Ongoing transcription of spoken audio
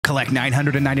Collect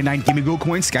 999 Gimme Gold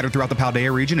coins scattered throughout the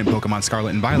Paldea region in Pokemon Scarlet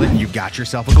and Violet, and you've got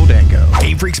yourself a Gholdengo.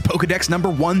 Game Freak's Pokedex number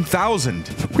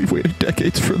 1000. We've waited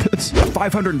decades for this. A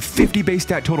 550 base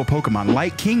stat total Pokemon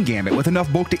like Kingambit with enough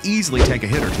bulk to easily take a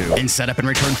hit or two. And set up and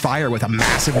return fire with a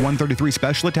massive 133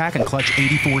 special attack and clutch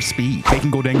 84 speed, making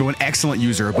Gholdengo an excellent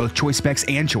user of both Choice Specs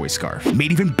and Choice Scarf.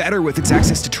 Made even better with its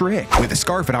access to Trick. With a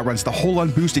Scarf, it outruns the whole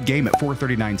unboosted game at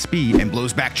 439 speed and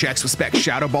blows back checks with Specs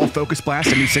Shadow Ball, Focus Blast,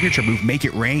 and new signature move Make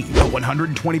It Rain. A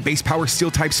 120 base power Steel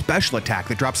type special attack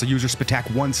that drops the user's attack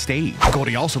one stage.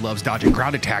 Goldie also loves dodging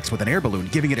ground attacks with an air balloon,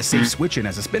 giving it a safe switch in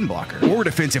as a spin blocker. Or a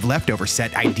defensive leftover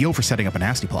set, ideal for setting up a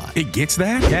nasty plot. It gets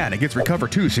that? Yeah, and it gets recover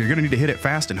too, so you're gonna need to hit it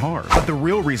fast and hard. But the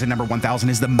real reason number 1000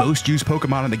 is the most used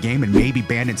Pokemon in the game and may be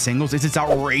banned in singles is its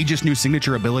outrageous new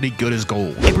signature ability, Good as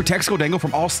Gold. It protects Gholdengo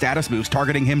from all status moves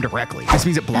targeting him directly. This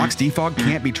means it blocks Defog,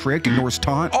 can't be tricked, ignores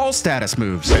taunt, all status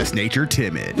moves. Best nature,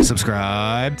 timid.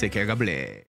 Subscribe. Take care, God bless.